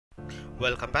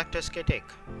Welcome back to 𝘃𝗶𝗱𝗲.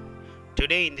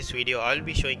 Today in this video I'll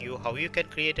be showing you how you can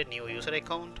create a new user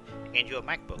account in your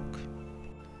MacBook.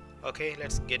 Okay,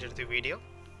 let's get into the video.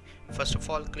 First of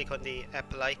all, click on the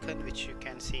Apple icon which you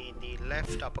can see in the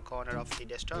left upper corner of the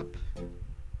desktop,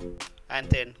 and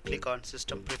then click on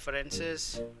System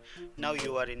Preferences. Now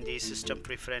you are in the System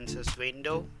Preferences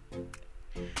window.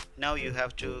 Now you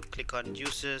have to click on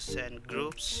Users and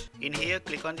Groups. In here,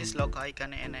 click on this lock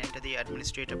icon and enter the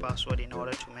administrator password in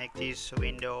order to make this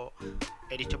window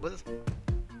editable.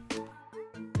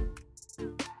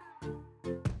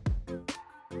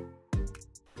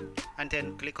 And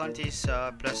then click on this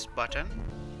plus button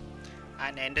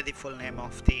and enter the full name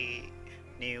of the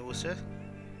new user.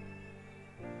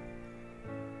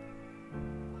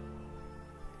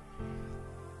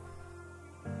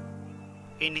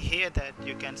 In here that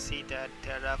you can see that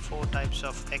there are 4 types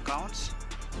of accounts.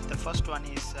 The first one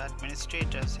is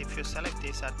administrators. If you select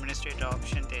this administrator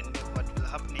option, then what will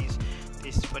happen is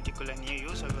this particular new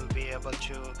user will be able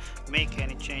to make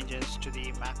any changes to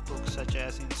the MacBook, such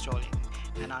as installing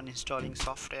and uninstalling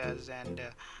softwares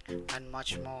and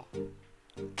much more.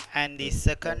 And the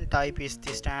second type is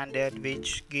the standard,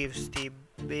 which gives the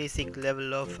basic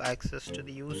level of access to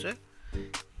the user.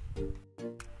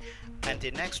 And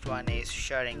the next one is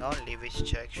sharing only,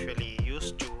 which actually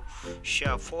used to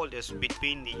share folders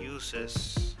between the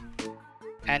users.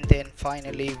 And then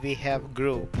finally we have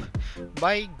group.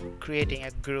 By creating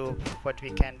a group, what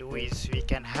we can do is we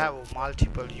can have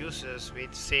multiple users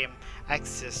with same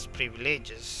access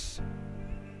privileges.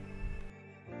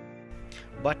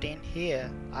 But in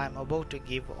here I'm about to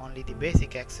give only the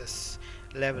basic access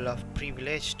level of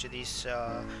privilege to this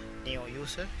new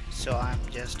user, so I'm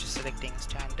just selecting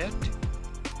standard.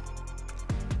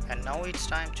 And now it's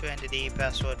time to enter the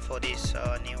password for this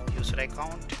new user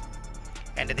account.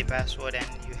 Enter the password and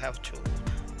you have to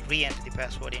re-enter the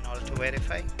password in order to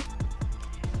verify.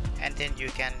 And then you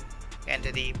can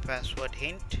enter the password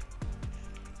hint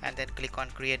and then click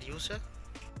on create user.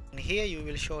 And here you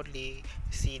will shortly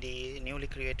see the newly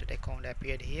created account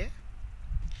appeared here.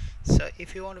 So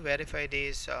if you want to verify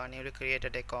this newly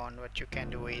created account, what you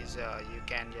can do is you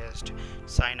can just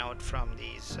sign out from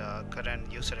this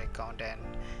current user account and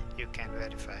you can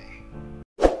verify.